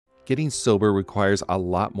Getting sober requires a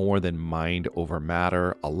lot more than mind over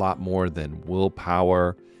matter, a lot more than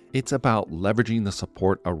willpower. It's about leveraging the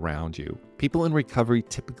support around you. People in recovery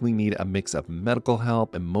typically need a mix of medical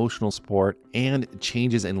help, emotional support, and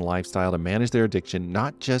changes in lifestyle to manage their addiction,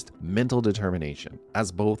 not just mental determination. As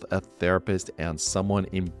both a therapist and someone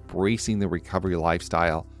embracing the recovery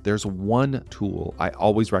lifestyle, there's one tool I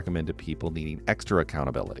always recommend to people needing extra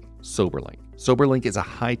accountability: SoberLink. SoberLink is a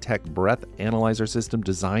high-tech breath analyzer system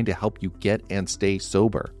designed to help you get and stay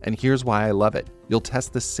sober. And here's why I love it. You'll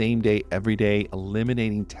test the same day every day,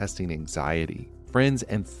 eliminating testing anxiety. Friends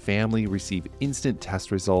and family receive instant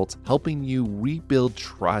test results, helping you rebuild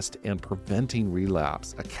trust and preventing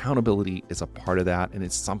relapse. Accountability is a part of that, and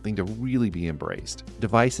it's something to really be embraced.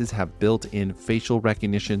 Devices have built-in facial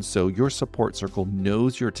recognition, so your support circle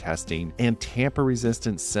knows you're testing, and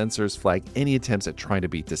tamper-resistant sensors flag any attempts at trying to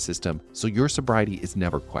beat the system, so your sobriety is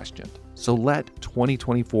never questioned. So let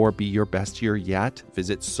 2024 be your best year yet.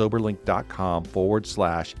 Visit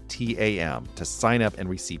soberlink.com/TAM to sign up and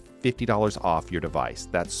receive $50 off your device.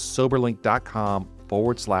 That's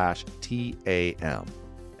soberlink.com/TAM.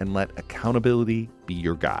 And let accountability be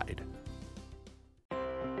your guide.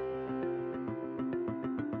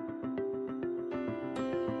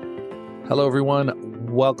 Hello, everyone.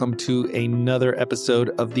 Welcome to another episode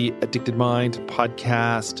of the Addicted Mind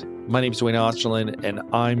podcast. My name is Duane Osterlin, and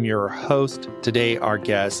I'm your host. Today, our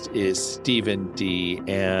guest is Stephen D.,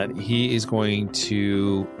 and he is going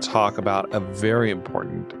to talk about a very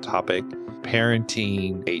important topic: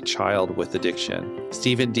 parenting a child with addiction.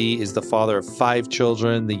 Stephen D. is the father of 5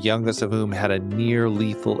 children, the youngest of whom had a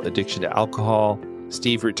near-lethal addiction to alcohol.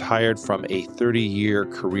 Steve retired from a 30-year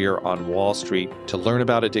career on Wall Street to learn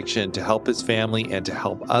about addiction, to help his family, and to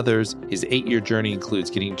help others. His 8-year journey includes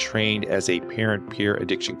getting trained as a parent-peer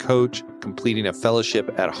addiction coach, completing a fellowship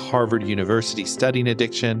at Harvard University studying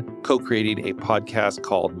addiction, co-creating a podcast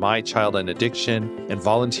called My Child and Addiction, and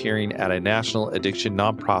volunteering at a national addiction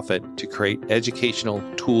nonprofit to create educational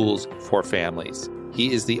tools for families.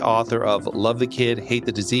 He is the author of Love the Kid, Hate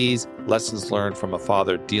the Disease, Lessons Learned from a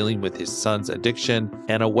Father Dealing with His Son's Addiction,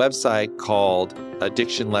 and a website called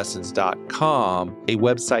addictionlessons.com, a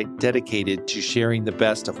website dedicated to sharing the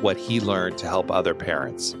best of what he learned to help other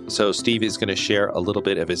parents. So Steve is going to share a little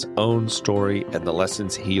bit of his own story and the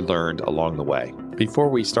lessons he learned along the way. Before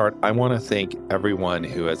we start, I want to thank everyone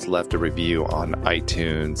who has left a review on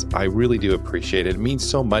iTunes. I really do appreciate it. It means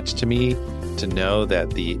so much to me to know that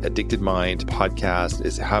the Addicted Mind podcast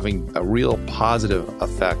is having a real positive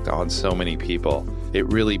effect on so many people. It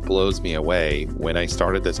really blows me away. When I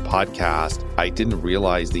started this podcast, I didn't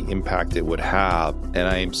realize the impact it would have, and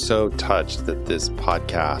I am so touched that this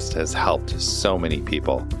podcast has helped so many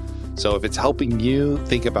people. So if it's helping you,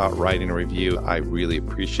 think about writing a review. I really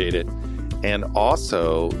appreciate it. And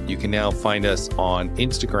also, you can now find us on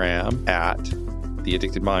Instagram at The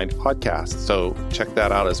Addicted Mind Podcast. So check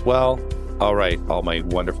that out as well. All right, all my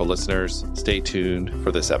wonderful listeners, stay tuned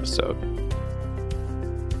for this episode.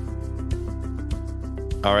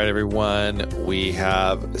 All right, everyone, we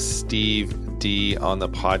have Steve D. on the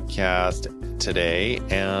podcast today,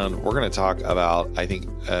 and we're going to talk about, I think,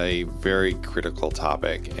 a very critical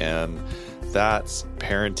topic, and that's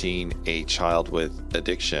parenting a child with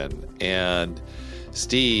addiction. And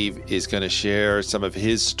Steve is going to share some of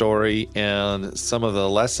his story and some of the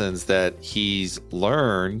lessons that he's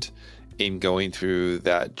learned in going through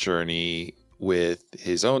that journey with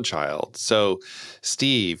his own child. So,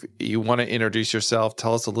 Steve, you want to introduce yourself?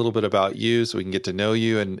 Tell us a little bit about you so we can get to know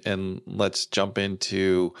you, and let's jump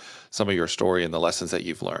into some of your story and the lessons that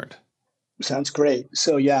you've learned. Sounds great.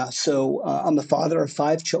 So I'm the father of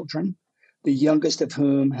 5 children, the youngest of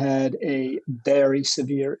whom had a very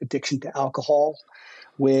severe addiction to alcohol,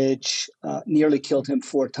 which nearly killed him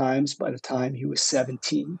 4 times by the time he was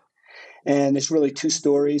 17. And there's really 2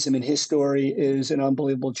 stories. I mean, his story is an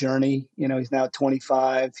unbelievable journey. You know, he's now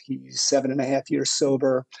 25. He's 7.5 years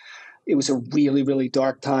sober. It was a really, really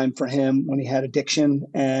dark time for him when he had addiction.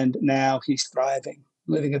 And now he's thriving,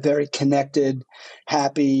 living a very connected,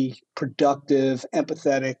 happy, productive,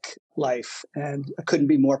 empathetic life. And I couldn't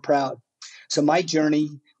be more proud. So my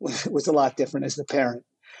journey was a lot different as the parent.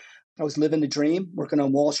 I was living the dream, working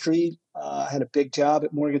on Wall Street. I had a big job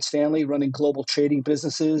at Morgan Stanley running global trading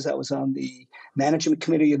businesses. I was on the management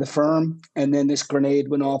committee of the firm. And then this grenade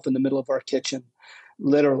went off in the middle of our kitchen.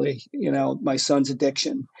 Literally, my son's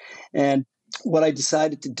addiction. And what I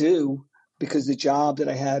decided to do, because the job that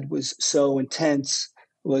I had was so intense,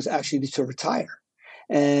 was actually to retire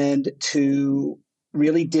and to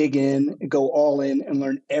really dig in, go all in, and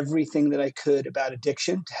learn everything that I could about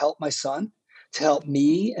addiction to help my son, to help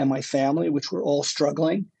me and my family, which were all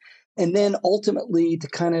struggling. And then ultimately to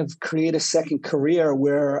kind of create a second career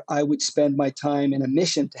where I would spend my time in a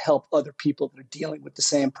mission to help other people that are dealing with the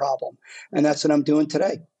same problem. And that's what I'm doing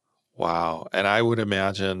today. Wow. And I would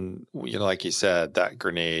imagine, like you said, that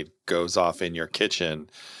grenade goes off in your kitchen.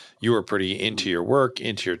 You were pretty into your work,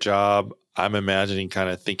 into your job. I'm imagining kind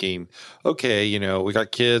of thinking, okay, we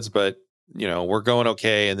got kids, but, we're going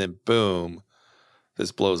okay. And then boom,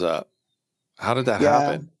 this blows up. How did that Yeah.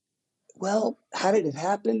 happen? Well, how did it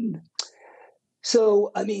happen?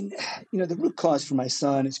 So, I mean, the root cause for my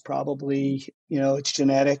son is probably, it's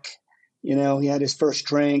genetic. He had his first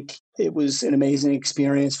drink. It was an amazing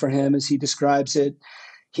experience for him as he describes it.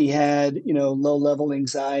 He had, low level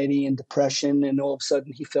anxiety and depression, and all of a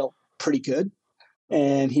sudden he felt pretty good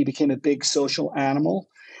and he became a big social animal.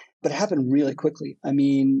 But it happened really quickly. I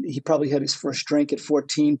mean, he probably had his first drink at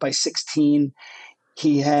 14. By 16,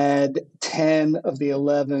 he had 10 of the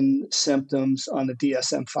 11 symptoms on the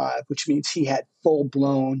DSM-5, which means he had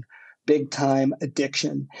full-blown, big-time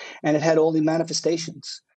addiction. And it had all the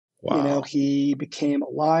manifestations. Wow. He became a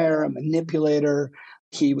liar, a manipulator.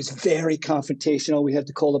 He was very confrontational. We had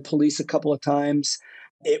to call the police a couple of times.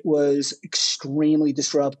 It was extremely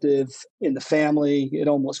disruptive in the family. It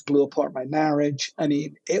almost blew apart my marriage. I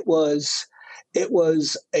mean, it was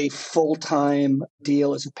a full-time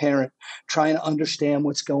deal as a parent, trying to understand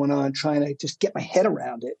what's going on, trying to just get my head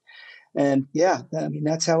around it. And yeah, I mean,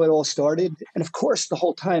 that's how it all started. And of course, the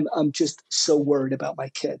whole time I'm just so worried about my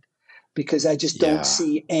kid because I just don't Yeah.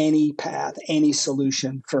 see any path, any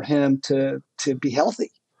solution for him to be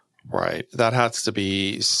healthy. Right. That has to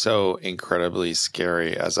be so incredibly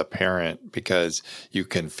scary as a parent because you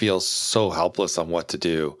can feel so helpless on what to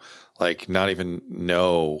do, like not even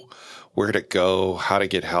know where to go, how to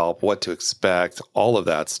get help, what to expect, all of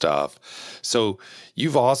that stuff. So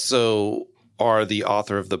you've also are the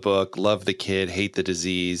author of the book, Love the Kid, Hate the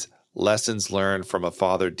Disease, Lessons Learned from a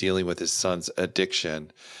Father Dealing with His Son's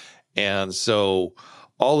Addiction. And so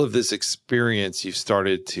all of this experience you've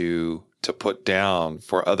started to put down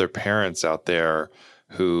for other parents out there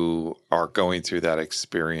who are going through that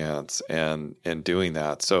experience and doing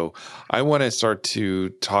that. So I want to start to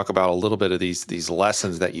talk about a little bit of these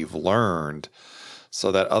lessons that you've learned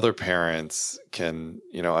so that other parents can,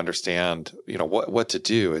 understand, what to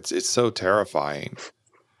do. It's so terrifying.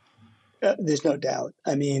 There's no doubt.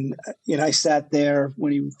 I mean, I sat there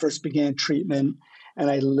when he first began treatment and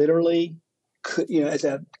I literally could, as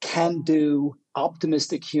a can-do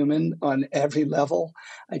optimistic human on every level,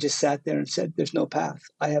 I just sat there and said, there's no path.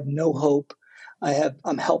 I have no hope.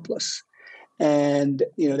 I'm helpless. And,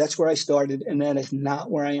 that's where I started. And that is not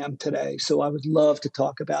where I am today. So I would love to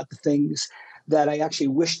talk about the things that I actually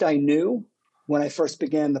wished I knew when I first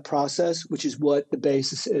began the process, which is what the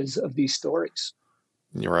basis is of these stories.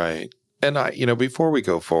 You're right. And before we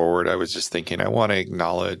go forward, I was just thinking, I want to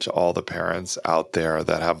acknowledge all the parents out there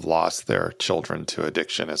that have lost their children to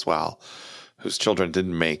addiction as well, whose children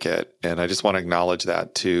didn't make it. And I just want to acknowledge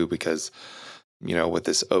that too, because, with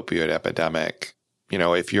this opioid epidemic,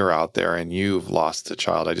 if you're out there and you've lost a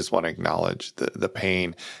child, I just want to acknowledge the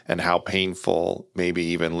pain and how painful maybe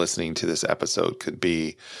even listening to this episode could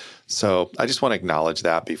be. So I just want to acknowledge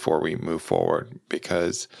that before we move forward,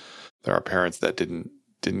 because there are parents that didn't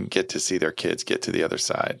get to see their kids get to the other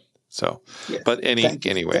side. So, yeah. But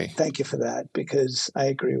anyway. Thank you for that, because I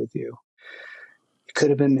agree with you. It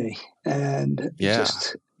could have been me. And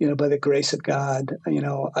just, by the grace of God,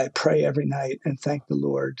 I pray every night and thank the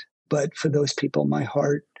Lord. But for those people, my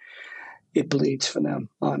heart, it bleeds for them,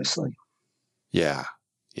 honestly. Yeah.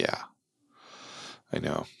 Yeah. I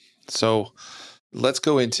know. So let's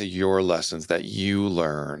go into your lessons that you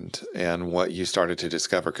learned and what you started to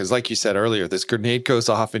discover. Because like you said earlier, this grenade goes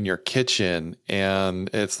off in your kitchen and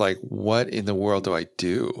it's like, what in the world do I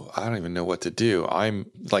do? I don't even know what to do. I'm,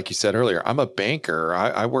 like you said earlier, I'm a banker.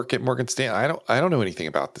 I work at Morgan Stanley. I don't know anything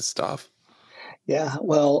about this stuff. Yeah.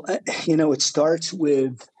 Well, it starts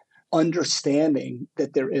with understanding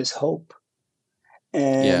that there is hope.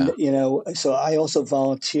 And, so I also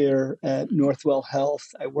volunteer at Northwell Health.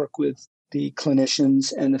 I work with the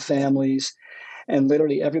clinicians and the families, and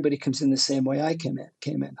literally everybody comes in the same way I came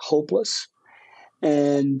in, hopeless.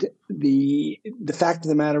 And the fact of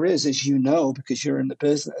the matter is, as you know, because you're in the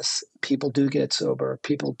business, people do get sober,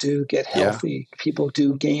 people do get healthy, people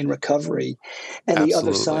do gain recovery. And Absolutely. The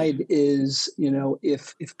other side is,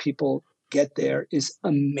 if people get there, is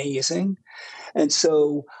amazing. And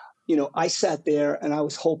so, I sat there and I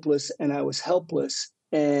was hopeless and I was helpless.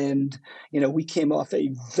 And, we came off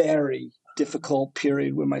a very difficult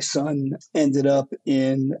period where my son ended up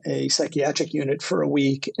in a psychiatric unit for a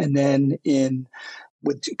week and then in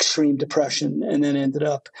with extreme depression, and then ended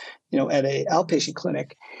up, at a outpatient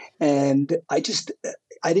clinic. And I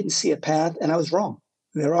didn't see a path, and I was wrong.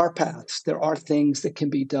 There are paths. There are things that can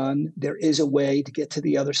be done. There is a way to get to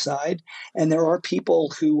the other side. And there are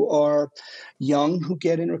people who are young who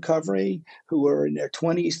get in recovery, who are in their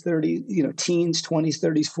 20s, 30s, teens, 20s,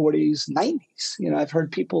 30s, 40s, 90s. I've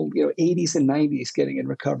heard people, 80s and 90s getting in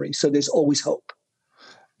recovery. So there's always hope.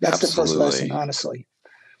 That's the first lesson, honestly.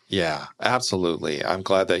 Yeah, absolutely. I'm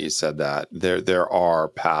glad that you said that. There are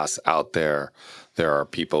paths out there. There are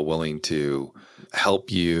people willing to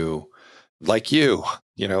help you, like you,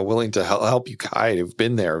 willing to help you guide, who've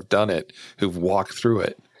been there, who've done it, who've walked through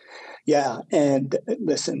it. Yeah. And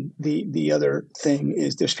listen, the other thing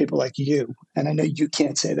is there's people like you, and I know you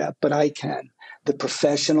can't say that, but I can. The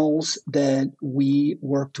professionals that we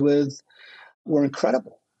worked with were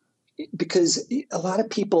incredible. Because a lot of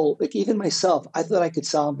people, like even myself, I thought I could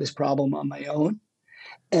solve this problem on my own.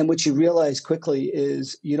 And what you realize quickly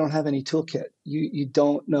is you don't have any toolkit. You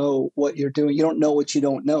don't know what you're doing. You don't know what you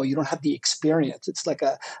don't know. You don't have the experience. It's like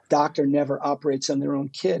a doctor never operates on their own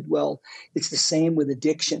kid. Well, it's the same with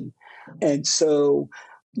addiction. And so,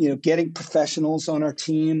 getting professionals on our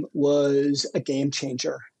team was a game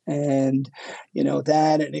changer. And,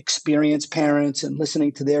 that and experienced parents and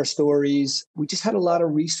listening to their stories. We just had a lot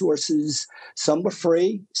of resources. Some were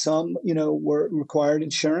free, some, were required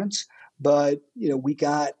insurance, but, we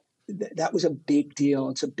got, that was a big deal.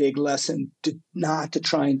 It's a big lesson not to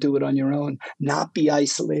try and do it on your own, not be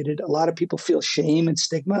isolated. A lot of people feel shame and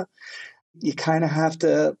stigma. You kind of have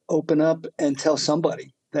to open up and tell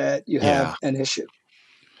somebody that you have an issue.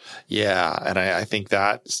 Yeah. And I think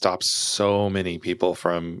that stops so many people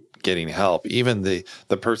from getting help. Even the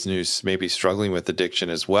person who's maybe struggling with addiction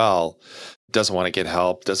as well doesn't want to get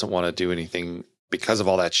help, doesn't want to do anything because of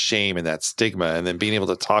all that shame and that stigma. And then being able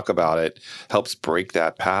to talk about it helps break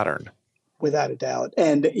that pattern. Without a doubt.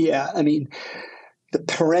 And the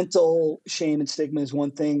parental shame and stigma is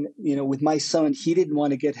one thing. With my son, he didn't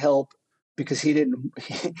want to get help because he didn't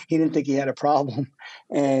think he had a problem,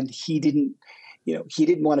 and he didn't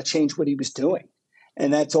want to change what he was doing.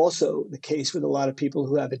 And that's also the case with a lot of people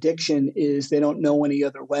who have addiction, is they don't know any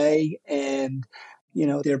other way. And,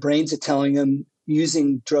 their brains are telling them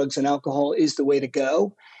using drugs and alcohol is the way to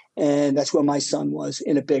go. And that's where my son was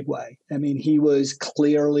in a big way. He was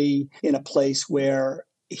clearly in a place where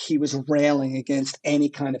he was railing against any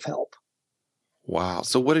kind of help. Wow.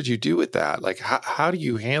 So what did you do with that? Like, how do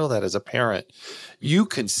you handle that as a parent? You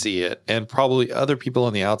can see it, and probably other people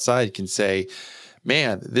on the outside can say,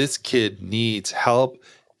 man, this kid needs help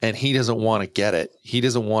and he doesn't want to get it. He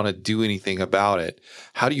doesn't want to do anything about it.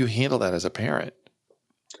 How do you handle that as a parent?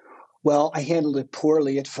 Well, I handled it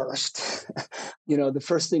poorly at first. The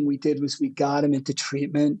first thing we did was we got him into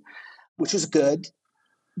treatment, which was good.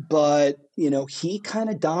 But, he kind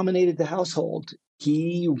of dominated the household.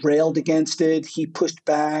 He railed against it. He pushed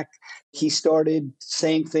back. He started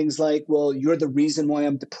saying things like, well, you're the reason why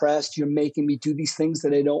I'm depressed. You're making me do these things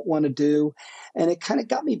that I don't want to do. And it kind of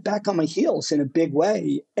got me back on my heels in a big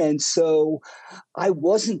way. And so I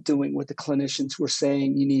wasn't doing what the clinicians were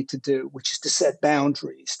saying you need to do, which is to set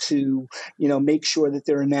boundaries, to, make sure that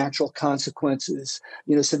there are natural consequences,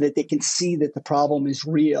 so that they can see that the problem is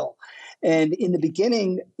real. And in the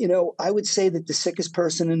beginning, I would say that the sickest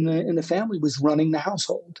person in the family was running the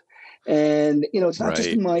household. And, it's not just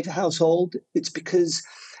in my household. It's because,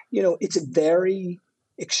 it's a very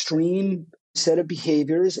extreme set of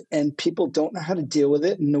behaviors and people don't know how to deal with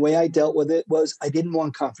it. And the way I dealt with it was I didn't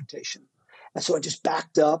want confrontation. And so I just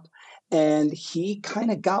backed up, and he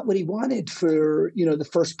kind of got what he wanted for, the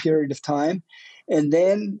first period of time. And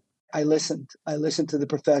then I listened to the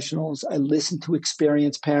professionals. I listened to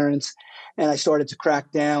experienced parents, and I started to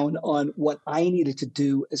crack down on what I needed to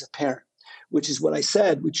do as a parent, which is what I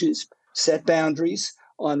said, which is set boundaries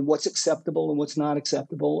on what's acceptable and what's not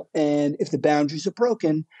acceptable. And if the boundaries are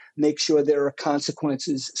broken, make sure there are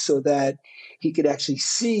consequences so that he could actually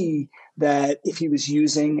see that if he was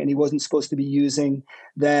using and he wasn't supposed to be using,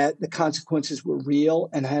 that the consequences were real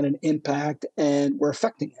and had an impact and were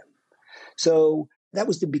affecting him. So that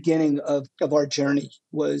was the beginning of our journey.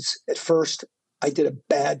 Was at first I did a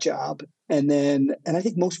bad job. And I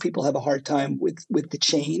think most people have a hard time with the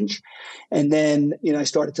change. And then, I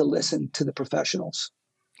started to listen to the professionals.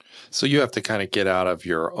 So you have to kind of get out of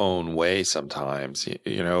your own way sometimes.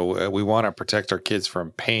 We want to protect our kids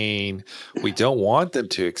from pain. We don't want them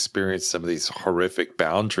to experience some of these horrific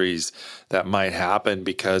boundaries that might happen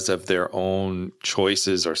because of their own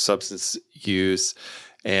choices or substance use.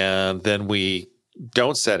 And then we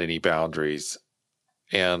don't set any boundaries,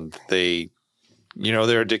 and their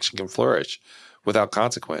addiction can flourish. without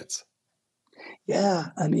consequence. Yeah,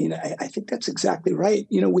 I mean, I think that's exactly right.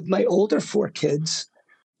 With my older four kids,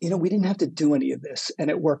 we didn't have to do any of this and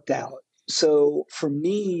it worked out. So for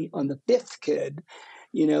me, on the fifth kid,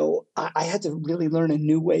 I had to really learn a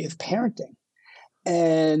new way of parenting.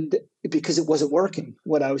 And because it wasn't working,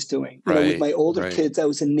 what I was doing, with Right, my older right. kids, I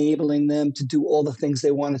was enabling them to do all the things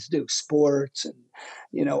they wanted to do, sports and,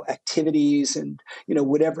 activities and,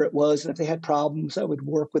 whatever it was. And if they had problems, I would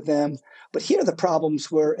work with them. But here the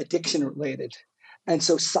problems were addiction related. And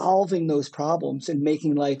so solving those problems and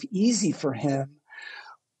making life easy for him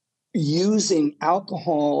using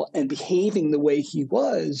alcohol and behaving the way he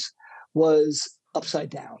was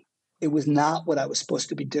upside down. It was not what I was supposed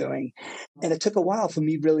to be doing. And it took a while for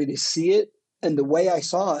me really to see it. And the way I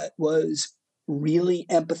saw it was really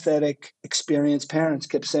empathetic, experienced parents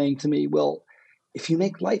kept saying to me, well, if you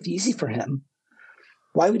make life easy for him,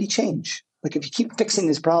 why would he change? Like if you keep fixing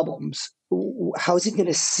his problems, how is he going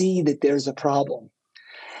to see that there's a problem?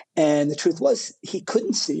 And the truth was he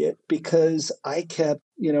couldn't see it because I kept,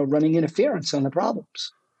 running interference on the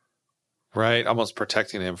problems. Right. Almost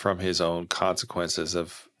protecting him from his own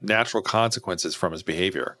natural consequences from his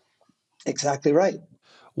behavior. Exactly right.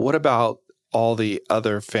 What about all the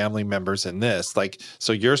other family members in this? Like,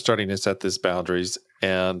 so you're starting to set these boundaries,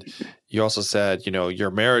 and you also said,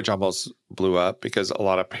 your marriage almost blew up because a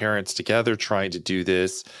lot of parents together trying to do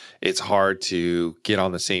this. It's hard to get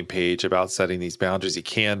on the same page about setting these boundaries. It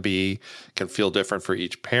can feel different for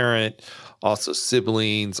each parent, also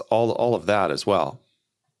siblings, all of that as well.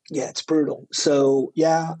 Yeah, it's brutal. So,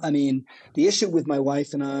 yeah, I mean, the issue with my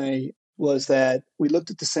wife and I was that we looked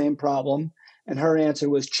at the same problem, and her answer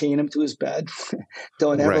was chain him to his bed.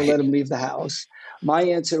 Don't ever let Right. him leave the house. My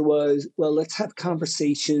answer was, well, let's have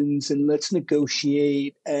conversations and let's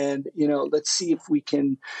negotiate and, let's see if we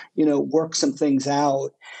can, work some things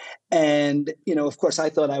out. And, of course, I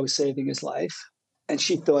thought I was saving his life. And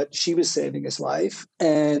she thought she was saving his life.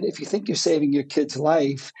 And if you think you're saving your kid's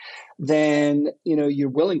life, then, you're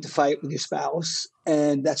willing to fight with your spouse.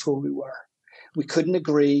 And that's where we were. We couldn't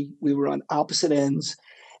agree. We were on opposite ends.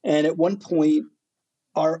 And at one point,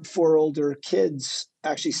 our four older kids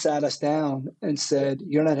actually sat us down and said,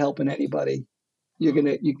 you're not helping anybody. You're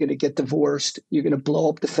gonna get divorced. You're gonna blow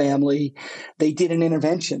up the family. They did an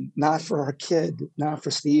intervention, not for our kid, not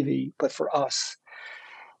for Stevie, but for us.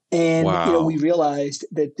 And we Wow. realized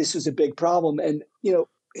that this was a big problem. And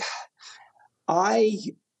I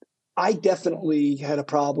I definitely had a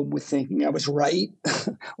problem with thinking I was right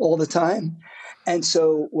all the time. And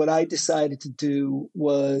so what I decided to do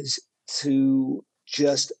was to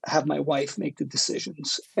just have my wife make the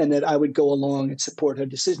decisions and that I would go along and support her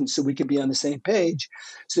decisions so we could be on the same page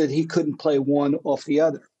so that he couldn't play one off the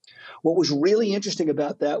other. What was really interesting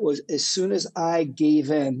about that was as soon as I gave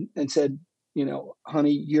in and said,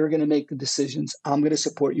 honey, you're going to make the decisions. I'm going to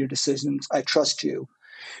support your decisions. I trust you.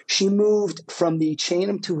 She moved from the chain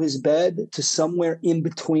him to his bed to somewhere in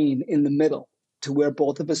between, in the middle, to where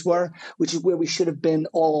both of us were, which is where we should have been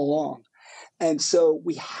all along. And so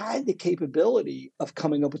we had the capability of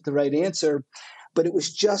coming up with the right answer, but it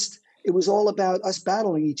was all about us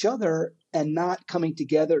battling each other and not coming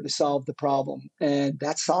together to solve the problem. And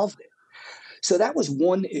that solved it. So that was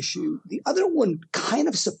one issue. The other one kind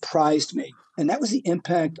of surprised me, and that was the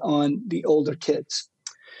impact on the older kids.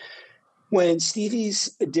 When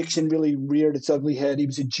Stevie's addiction really reared its ugly head, he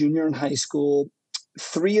was a junior in high school.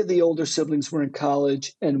 3 of the older siblings were in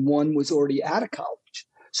college, and 1 was already out of college.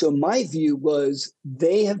 So my view was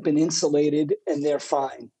they have been insulated and they're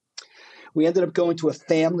fine. We ended up going to a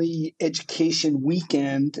family education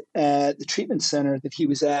weekend at the treatment center that he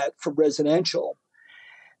was at for residential.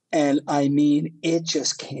 And I mean, it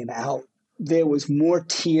just came out. There was more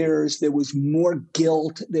tears. There was more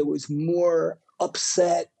guilt. There was more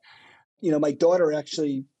upset. My daughter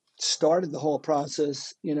actually started the whole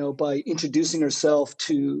process, by introducing herself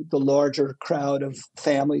to the larger crowd of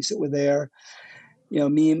families that were there.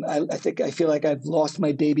 I feel like I've lost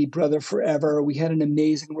my baby brother forever. We had an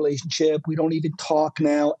amazing relationship. We don't even talk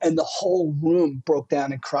now. And the whole room broke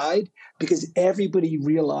down and cried because everybody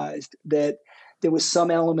realized that there was some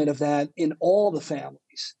element of that in all the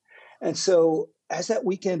families. And so as that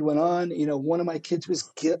weekend went on, one of my kids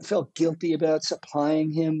felt guilty about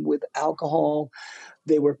supplying him with alcohol.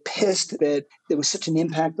 They were pissed that there was such an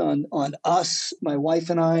impact on us, my wife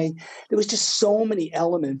and I. There was just so many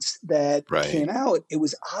elements that Right. came out. It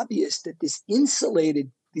was obvious that these insulated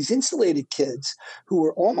kids who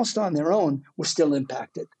were almost on their own were still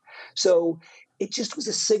impacted. So it just was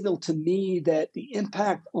a signal to me that the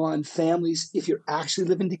impact on families, if you're actually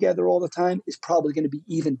living together all the time, is probably going to be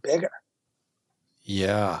even bigger.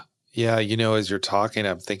 Yeah. Yeah, as you're talking,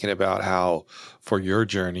 I'm thinking about how for your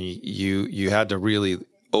journey, you had to really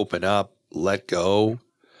open up, let go,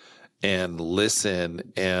 and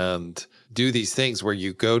listen and do these things where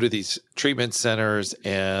you go to these treatment centers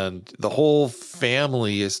and the whole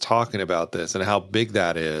family is talking about this and how big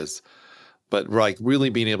that is. But like really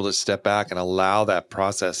being able to step back and allow that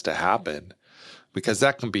process to happen, because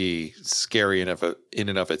that can be scary in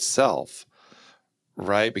and of itself.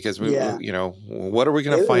 Right. Because Yeah, what are we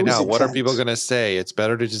going to it find was out? What are people intense. going to say? It's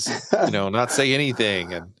better to just, not say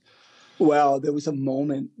anything. And Well, there was a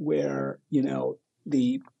moment where,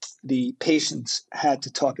 the the patients had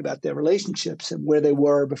to talk about their relationships and where they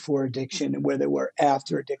were before addiction and where they were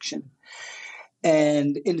after addiction.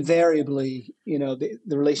 And invariably, the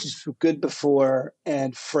relationships were good before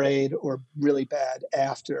and frayed or really bad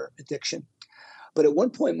after addiction. But at one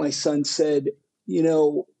point, my son said,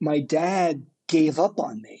 my dad gave up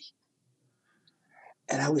on me.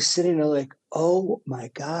 And I was sitting there like, oh my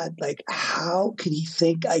God, like, how can he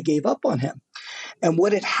think I gave up on him? And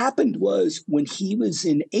what had happened was when he was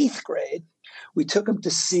in eighth grade, we took him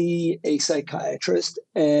to see a psychiatrist,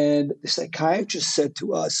 and the psychiatrist said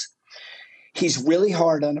to us, he's really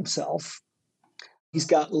hard on himself. He's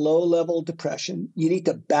got low level depression. You need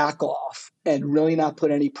to back off and really not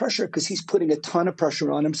put any pressure because he's putting a ton of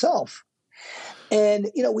pressure on himself. And,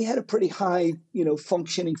 we had a pretty high,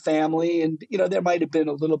 functioning family. And, there might have been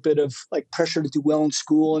a little bit of like pressure to do well in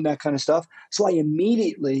school and that kind of stuff. So I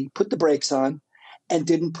immediately put the brakes on and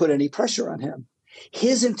didn't put any pressure on him.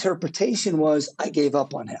 His interpretation was I gave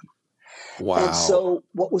up on him. And wow. so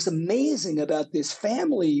what was amazing about this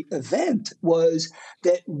family event was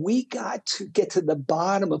that we got to get to the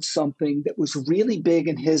bottom of something that was really big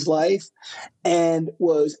in his life and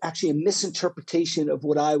was actually a misinterpretation of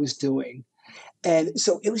what I was doing. And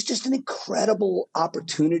so it was just an incredible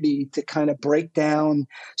opportunity to kind of break down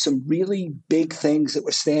some really big things that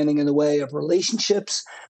were standing in the way of relationships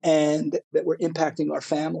and that were impacting our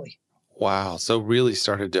family. Wow. So really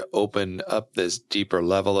started to open up this deeper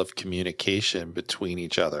level of communication between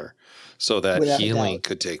each other so that Without a healing doubt.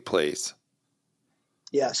 could take place.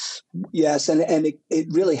 Yes. Yes. And it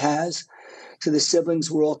really has. So the siblings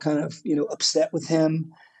were all kind of, upset with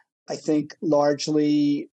him. I think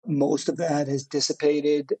largely most of that has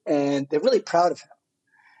dissipated and they're really proud of him.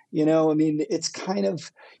 I mean, it's kind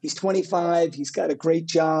of, he's 25, he's got a great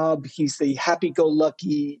job, he's the happy go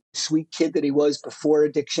lucky, sweet kid that he was before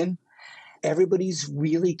addiction. Everybody's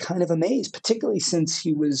really kind of amazed, particularly since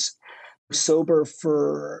he was sober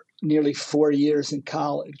for nearly 4 years in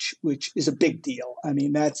college, which is a big deal. I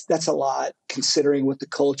mean, that's a lot considering what the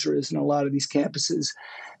culture is in a lot of these campuses.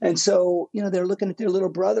 And so, they're looking at their little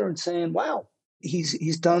brother and saying, wow,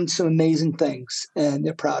 he's done some amazing things and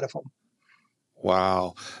they're proud of him.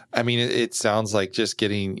 Wow. I mean, it sounds like just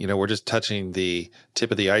getting, we're just touching the tip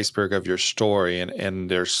of the iceberg of your story, and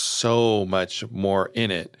there's so much more in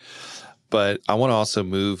it. But I want to also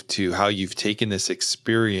move to how you've taken this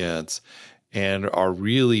experience and are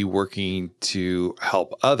really working to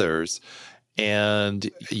help others. And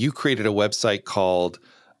you created a website called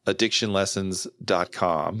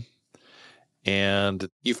addictionlessons.com. And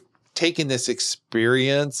you've taken this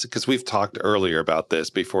experience, because we've talked earlier about this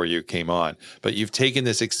before you came on, but you've taken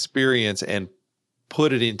this experience and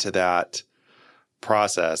put it into that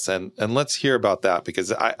process. And let's hear about that,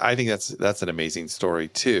 because I think that's an amazing story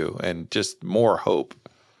too, and just more hope.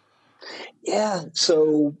 Yeah.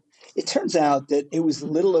 So it turns out that it was a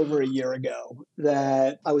little over a year ago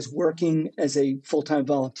that I was working as a full-time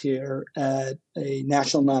volunteer at a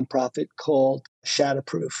national nonprofit called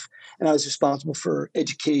Shatterproof. And I was responsible for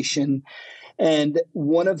education. And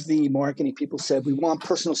one of the marketing people said, we want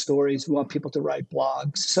personal stories. We want people to write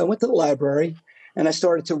blogs. So I went to the library and I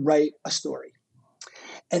started to write a story.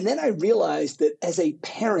 And then I realized that as a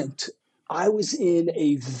parent, I was in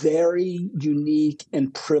a very unique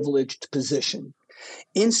and privileged position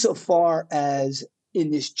insofar as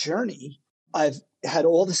in this journey, I've had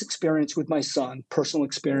all this experience with my son, personal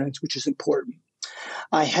experience, which is important.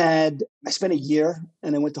 I spent a year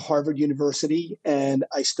and I went to Harvard University and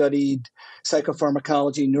I studied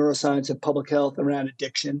psychopharmacology, neuroscience, and public health around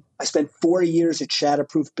addiction. I spent 4 years at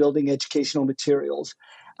Shatterproof building educational materials.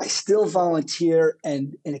 I still volunteer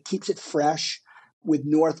and it keeps it fresh with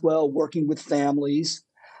Northwell, working with families.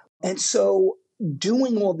 And so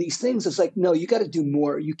doing all these things is like, no, you got to do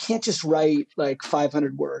more. You can't just write like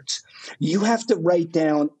 500 words. You have to write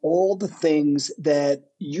down all the things that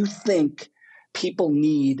you think people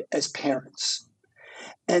need as parents.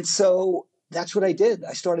 And so that's what I did.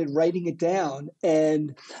 I started writing it down,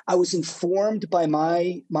 and I was informed by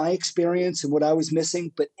my experience and what I was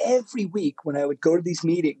missing. But every week when I would go to these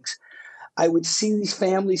meetings, I would see these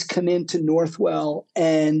families come into Northwell,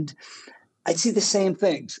 and I'd see the same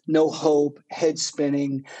things: no hope, head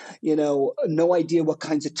spinning, no idea what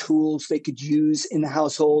kinds of tools they could use in the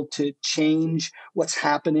household to change what's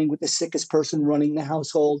happening with the sickest person running the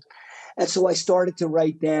household. And so I started to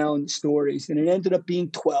write down stories, and it ended up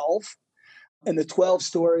being 12. And the 12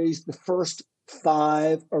 stories, the first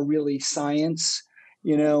five are really science,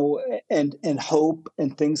 and hope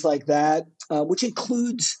and things like that, which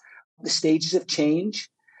includes the stages of change.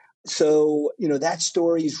 So, that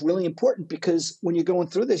story is really important because when you're going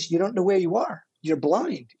through this, you don't know where you are. You're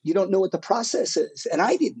blind. You don't know what the process is. And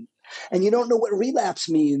I didn't. And you don't know what relapse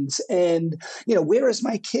means. And, where is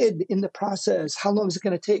my kid in the process? How long is it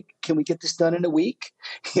going to take? Can we get this done in a week?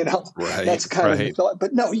 Right, That's kind of the right. thought.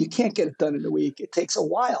 But no, you can't get it done in a week. It takes a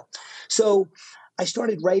while. So I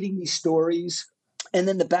started writing these stories. And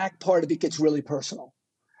then the back part of it gets really personal.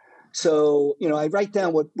 So, I write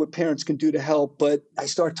down what parents can do to help, but I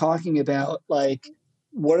start talking about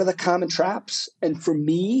what are the common traps? And for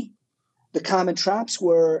me, the common traps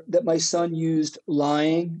were that my son used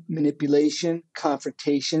lying, manipulation,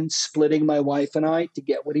 confrontation, splitting my wife and I to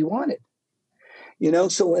get what he wanted.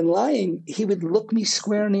 So in lying, he would look me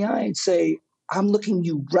square in the eye and say, I'm looking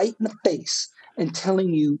you right in the face and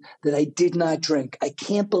telling you that I did not drink. I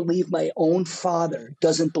can't believe my own father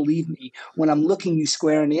doesn't believe me when I'm looking you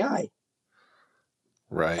square in the eye.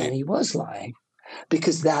 Right. And he was lying,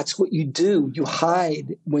 because that's what you do. You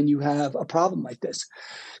hide when you have a problem like this.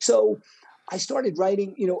 So I started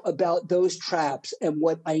writing, about those traps and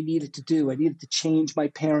what I needed to do. I needed to change my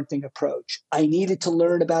parenting approach. I needed to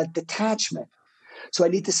learn about detachment. So I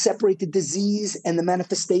need to separate the disease and the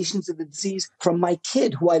manifestations of the disease from my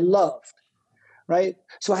kid who I loved. Right?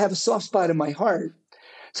 So I have a soft spot in my heart.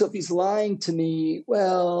 So if he's lying to me,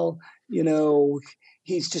 well,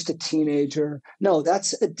 he's just a teenager. No,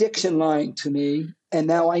 that's addiction lying to me. And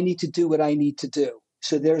now I need to do what I need to do.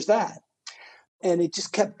 So there's that. And it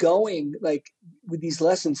just kept going with these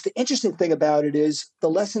lessons. The interesting thing about it is the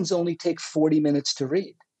lessons only take 40 minutes to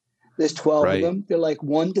read. There's 12 of Right. them. They're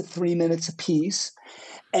 1 to 3 minutes a piece.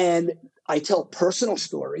 And I tell personal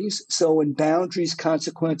stories. So in Boundaries,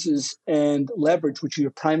 Consequences, and Leverage, which are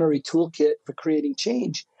your primary toolkit for creating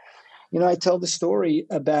change, I tell the story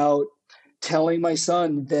about telling my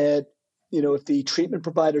son that, if the treatment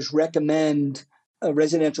providers recommend a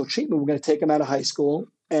residential treatment, we're going to take him out of high school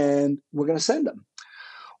and we're going to send him.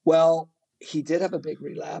 Well, he did have a big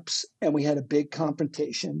relapse, and we had a big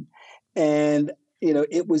confrontation. And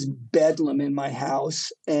it was bedlam in my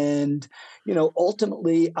house. And,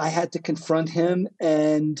 ultimately I had to confront him,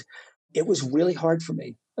 and it was really hard for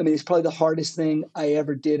me. I mean, it's probably the hardest thing I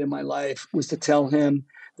ever did in my life, was to tell him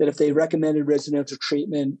that if they recommended residential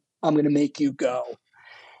treatment, I'm going to make you go.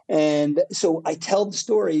 And so I tell the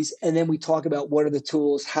stories, and then we talk about what are the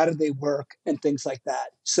tools, how do they work, and things like that.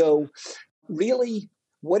 So really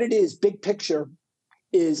what it is, big picture,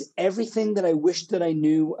 is everything that I wish that I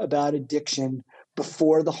knew about addiction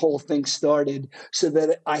before the whole thing started, so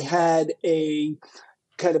that I had a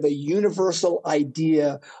kind of a universal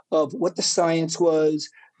idea of what the science was,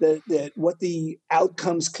 that what the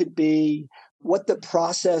outcomes could be, what the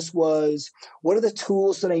process was, what are the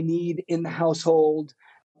tools that I need in the household,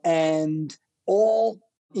 and all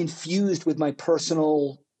infused with my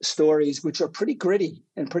personal stories, which are pretty gritty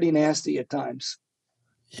and pretty nasty at times.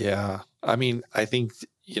 Yeah. I mean, I think,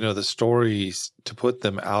 the stories, to put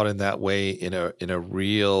them out in that way, in a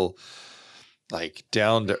real,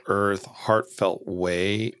 down to earth, heartfelt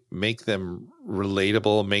way, make them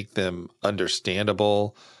relatable, make them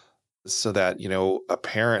understandable, so that, a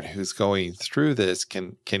parent who's going through this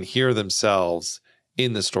can hear themselves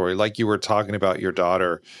in the story. Like you were talking about your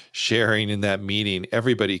daughter sharing in that meeting,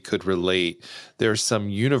 everybody could relate. There's some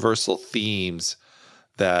universal themes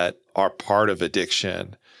that are part of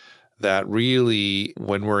addiction that really,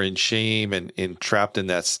 when we're in shame and trapped in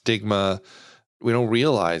that stigma, we don't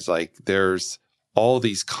realize there's all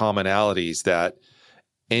these commonalities that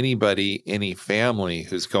anybody, any family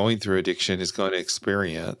who's going through addiction is going to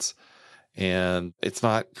experience. And it's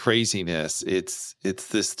not craziness. It's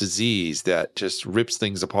this disease that just rips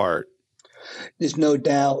things apart. There's no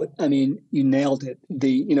doubt. I mean, you nailed it.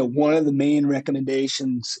 One of the main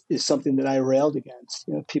recommendations is something that I railed against.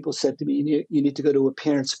 People said to me, you need to go to a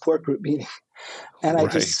parent support group meeting. And I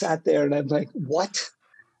just sat there and I'm like, what?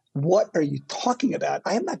 What are you talking about?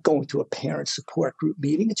 I am not going to a parent support group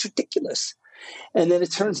meeting. It's ridiculous. And then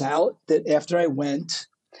it turns out that after I went,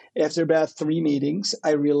 After about 3 meetings,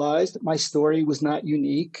 I realized my story was not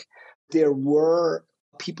unique. There were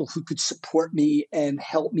people who could support me and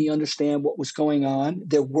help me understand what was going on.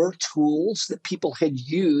 There were tools that people had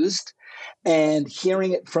used, and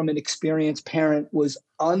hearing it from an experienced parent was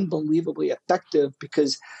unbelievably effective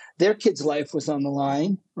because their kid's life was on the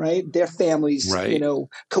line, right? Their family's, Right.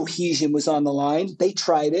 cohesion was on the line. They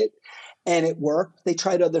tried it and it worked. They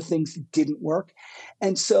tried other things that didn't work.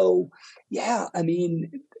 And so, yeah, I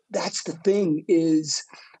mean, that's the thing is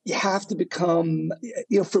you have to become,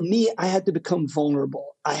 for me, I had to become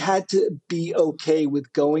vulnerable. I had to be okay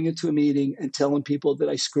with going into a meeting and telling people that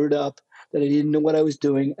I screwed up, that I didn't know what I was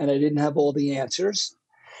doing, and I didn't have all the answers.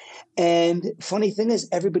 And funny thing is,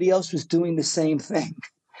 everybody else was doing the same thing,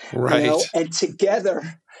 Right. and together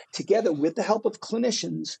with the help of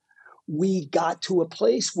clinicians, we got to a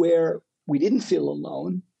place where we didn't feel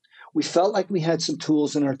alone. We felt like we had some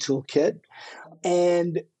tools in our toolkit,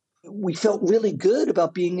 and we felt really good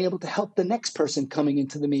about being able to help the next person coming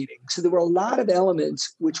into the meeting. So there were a lot of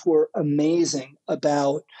elements which were amazing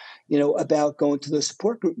about going to those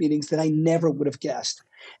support group meetings that I never would have guessed.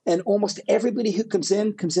 And almost everybody who comes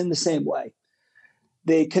in the same way.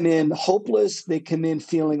 They come in hopeless. They come in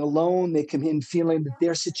feeling alone. They come in feeling that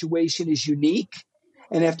their situation is unique.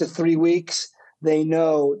 And after 3 weeks, they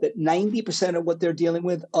know that 90% of what they're dealing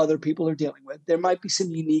with, other people are dealing with. There might be some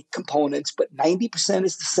unique components, but 90%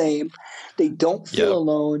 is the same. They don't feel Yep.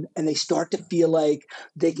 alone, and they start to feel like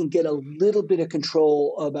they can get a little bit of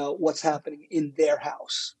control about what's happening in their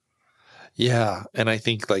house. Yeah. And I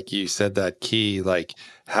think, like you said, that key, like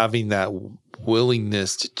having that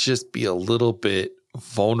willingness to just be a little bit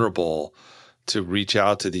vulnerable to reach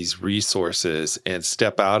out to these resources and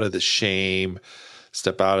step out of the shame,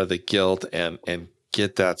 step out of the guilt and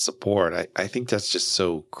get that support. I think that's just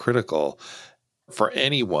so critical for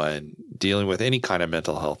anyone dealing with any kind of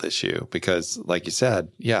mental health issue, because like you said,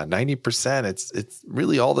 yeah, 90% it's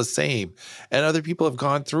really all the same. And other people have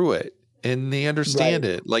gone through it and they understand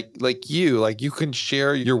Right. it. Like you can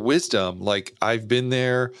share your wisdom. Like, I've been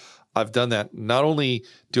there, I've done that. Not only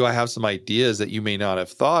do I have some ideas that you may not have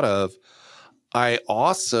thought of, I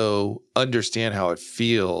also understand how it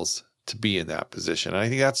feels to be in that position. And I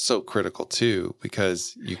think that's so critical too,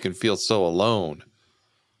 because you can feel so alone.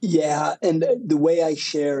 Yeah. And the way I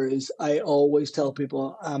share is I always tell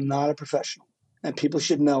people I'm not a professional, and people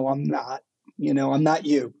should know I'm not. I'm not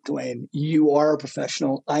you, Dwayne. You are a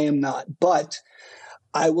professional. I am not. But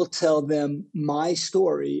I will tell them my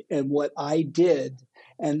story and what I did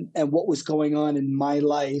and what was going on in my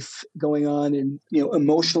life, going on in,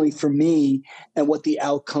 emotionally for me, and what the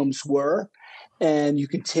outcomes were. And you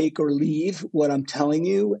can take or leave what I'm telling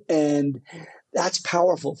you. And that's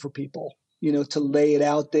powerful for people, to lay it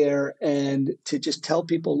out there and to just tell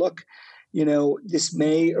people, look, this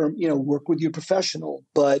may, or, work with your professional,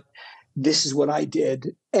 but this is what I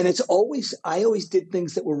did. And I always did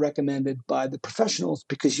things that were recommended by the professionals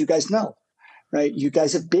because you guys know, right? You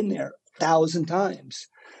guys have been there 1,000 times,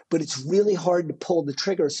 but it's really hard to pull the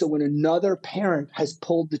trigger. So when another parent has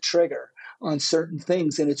pulled the trigger on certain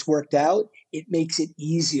things and it's worked out, it makes it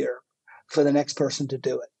easier for the next person to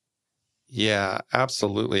do it. Yeah,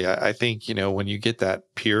 absolutely. I think, when you get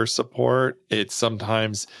that peer support, it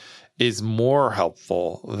sometimes is more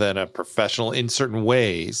helpful than a professional in certain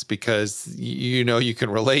ways because, you can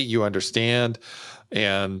relate, you understand,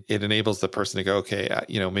 and it enables the person to go, okay,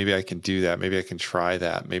 maybe I can do that. Maybe I can try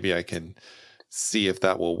that. Maybe I can see if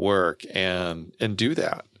that will work and do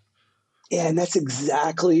that. Yeah, and that's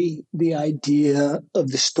exactly the idea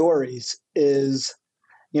of the stories is,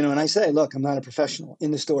 and I say, look, I'm not a professional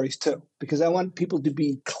in the stories too, because I want people to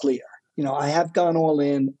be clear. I have gone all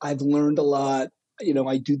in. I've learned a lot.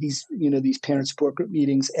 I do these parent support group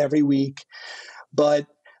meetings every week, but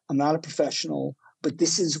I'm not a professional. But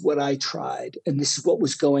this is what I tried, and this is what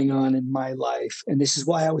was going on in my life, and this is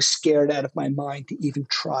why I was scared out of my mind to even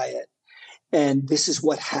try it. And this is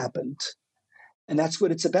what happened. And that's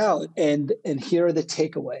what it's about. And here are the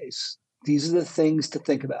takeaways. These are the things to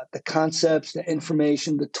think about: the concepts, the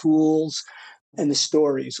information, the tools, and the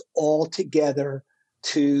stories all together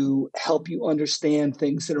to help you understand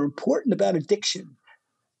things that are important about addiction,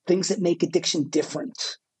 things that make addiction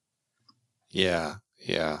different. Yeah.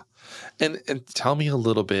 Yeah. And tell me a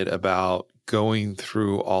little bit about going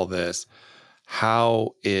through all this,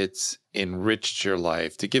 how it's enriched your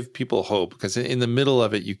life, to give people hope, because in the middle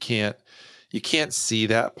of it, you can't see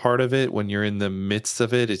that part of it. When you're in the midst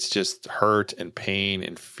of it, it's just hurt and pain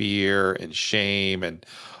and fear and shame and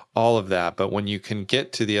all of that. But when you can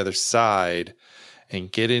get to the other side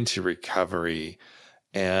and get into recovery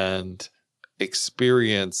and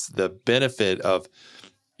experience the benefit of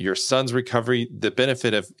your son's recovery, the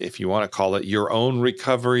benefit of, if you want to call it, your own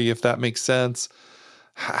recovery, if that makes sense.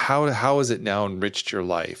 How has it now enriched your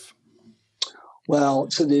life? Well,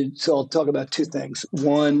 so I'll talk about two things.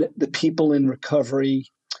 One, the people in recovery.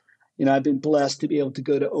 I've been blessed to be able to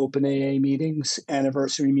go to open AA meetings,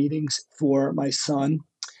 anniversary meetings for my son.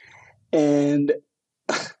 And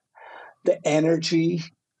the energy,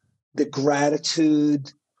 the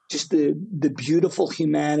gratitude, just the beautiful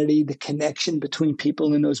humanity, the connection between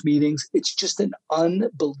people in those meetings. It's just these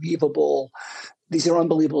are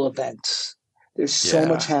unbelievable events. There's so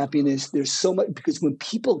much happiness. There's so much, because when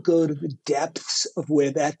people go to the depths of where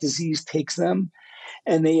that disease takes them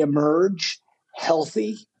and they emerge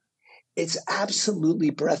healthy, it's absolutely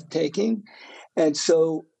breathtaking. And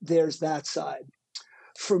so there's that side.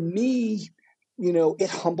 For me, it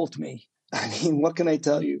humbled me. I mean, what can I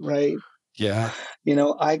tell you, right? Yeah.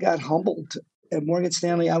 I got humbled. At Morgan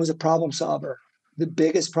Stanley, I was a problem solver. The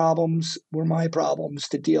biggest problems were my problems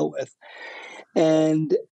to deal with.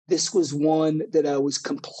 And this was one that I was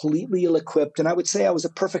completely ill-equipped. And I would say I was a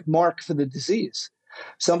perfect mark for the disease.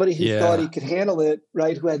 Somebody who thought he could handle it,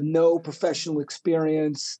 right, who had no professional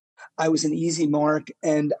experience. I was an easy mark,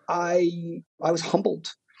 and I was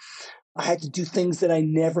humbled. I had to do things that I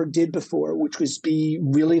never did before, which was be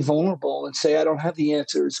really vulnerable and say, I don't have the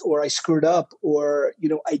answers, or I screwed up, or,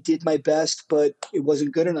 I did my best, but it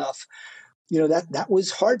wasn't good enough. That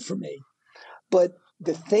was hard for me. But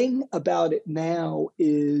the thing about it now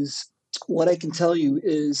is, what I can tell you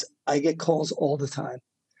is I get calls all the time.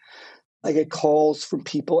 I get calls from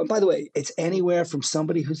people. And by the way, it's anywhere from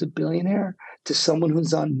somebody who's a billionaire to someone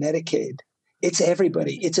who's on Medicaid. It's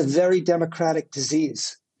everybody. It's a very democratic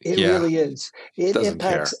disease. It really is. It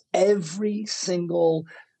impacts every single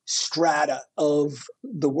strata of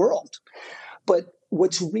the world. But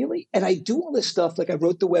what's really, and I do all this stuff, like I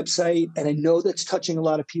wrote the website, and I know that's touching a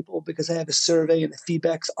lot of people because I have a survey and the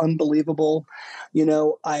feedback's unbelievable.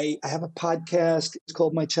 I have a podcast. It's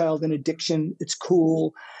called My Child in Addiction. It's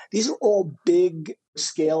cool. These are all big,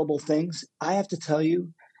 scalable things. I have to tell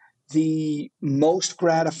you, the most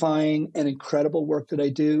gratifying and incredible work that I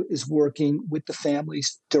do is working with the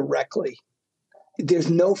families directly. There's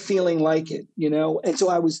no feeling like it, And so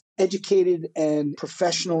I was educated and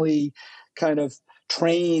professionally kind of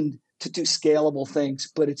trained to do scalable things,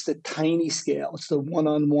 but it's the tiny scale. It's the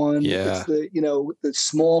one-on-one. It's the, the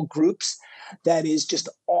small groups that is just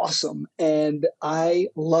awesome. And I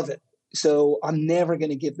love it. So I'm never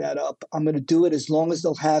going to give that up. I'm going to do it as long as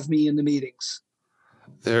they'll have me in the meetings.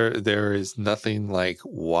 There is nothing like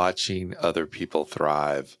watching other people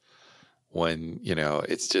thrive when,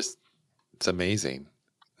 it's amazing.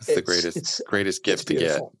 It's the greatest gift to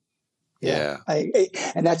get. Yeah.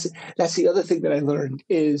 And that's the other thing that I learned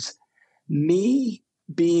is me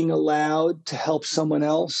being allowed to help someone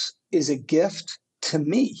else is a gift to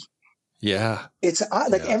me. Yeah. It's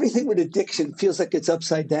like everything with addiction feels like it's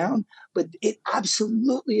upside down, but it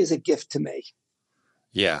absolutely is a gift to me.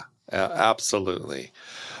 Yeah, absolutely.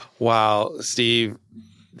 Wow. Steve,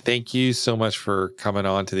 thank you so much for coming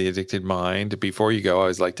on to The Addicted Mind. Before you go, I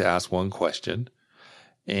always like to ask one question.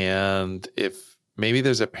 And if maybe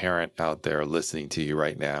there's a parent out there listening to you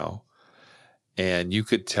right now, and you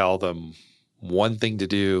could tell them one thing to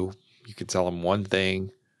do, you could tell them one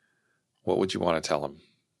thing, what would you want to tell them?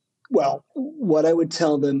 Well, what I would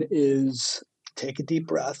tell them is take a deep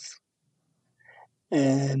breath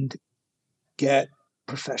and get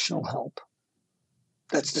professional help.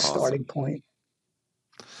 That's the starting point,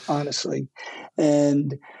 honestly.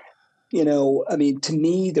 And, to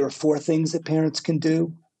me, there are 4 things that parents can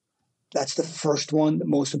do. That's the first one, the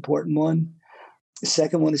most important one. The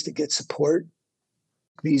second one is to get support.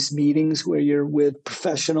 These meetings where you're with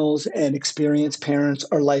professionals and experienced parents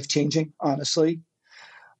are life-changing, honestly.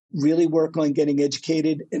 Really work on getting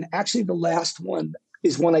educated. And actually, the last one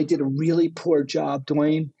is one I did a really poor job,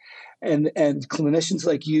 Dwayne. And clinicians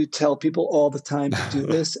like you tell people all the time to do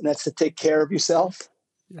this, and that's to take care of yourself.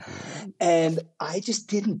 And I just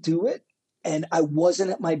didn't do it. And I wasn't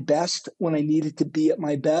at my best when I needed to be at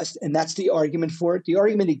my best. And that's the argument for it. The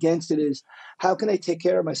argument against it is, how can I take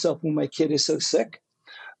care of myself when my kid is so sick?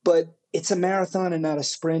 But it's a marathon and not a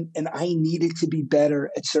sprint. And I needed to be better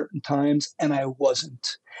at certain times, and I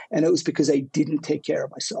wasn't. And it was because I didn't take care of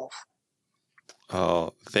myself.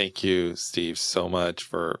 Oh, thank you, Steve, so much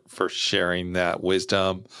for sharing that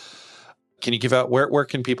wisdom. Can you give out, where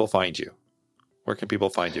can people find you? Where can people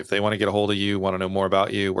find you? If they want to get a hold of you, want to know more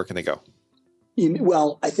about you, where can they go?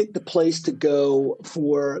 Well, I think the place to go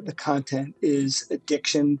for the content is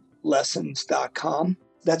addictionlessons.com.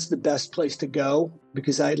 That's the best place to go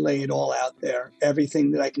because I lay it all out there.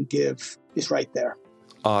 Everything that I can give is right there.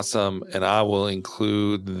 Awesome. And I will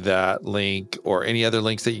include that link or any other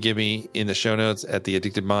links that you give me in the show notes at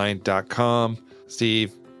theaddictedmind.com.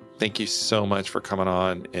 Steve, thank you so much for coming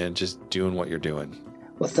on and just doing what you're doing.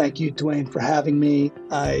 Well, thank you, Dwayne, for having me.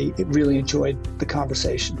 I really enjoyed the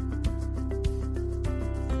conversation.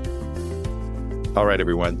 All right,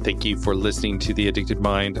 everyone. Thank you for listening to the Addicted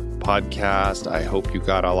Mind podcast. I hope you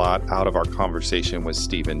got a lot out of our conversation with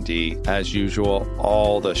Stephen D. As usual,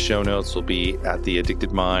 all the show notes will be at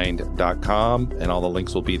theaddictedmind.com and all the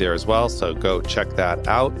links will be there as well. So go check that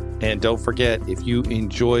out. And don't forget, if you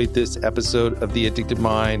enjoyed this episode of the Addicted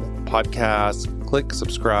Mind podcast, click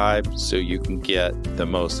subscribe so you can get the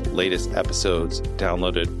most latest episodes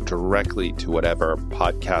downloaded directly to whatever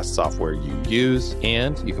podcast software you use.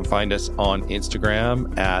 And you can find us on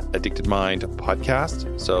Instagram at Addicted Mind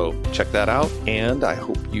Podcast. So check that out. And I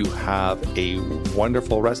hope you have a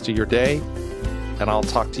wonderful rest of your day. And I'll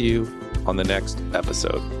talk to you on the next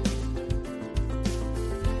episode.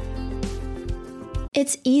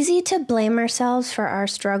 It's easy to blame ourselves for our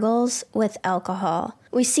struggles with alcohol.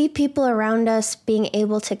 We see people around us being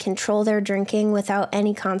able to control their drinking without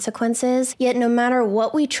any consequences, yet no matter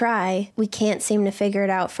what we try, we can't seem to figure it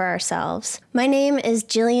out for ourselves. My name is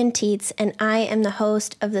Jillian Teets, and I am the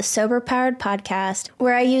host of the Sober Powered podcast,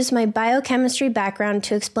 where I use my biochemistry background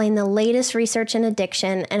to explain the latest research in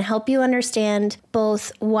addiction and help you understand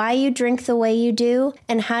both why you drink the way you do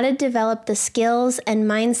and how to develop the skills and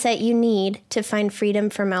mindset you need to find freedom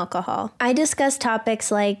from alcohol. I discuss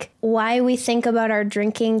topics like why we think about our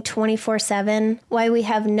drinking 24/7, why we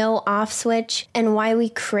have no off switch, and why we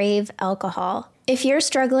crave alcohol. If you're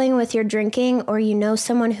struggling with your drinking or you know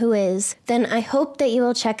someone who is, then I hope that you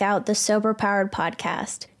will check out the Sober Powered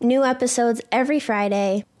podcast. New episodes every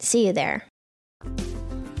Friday. See you there.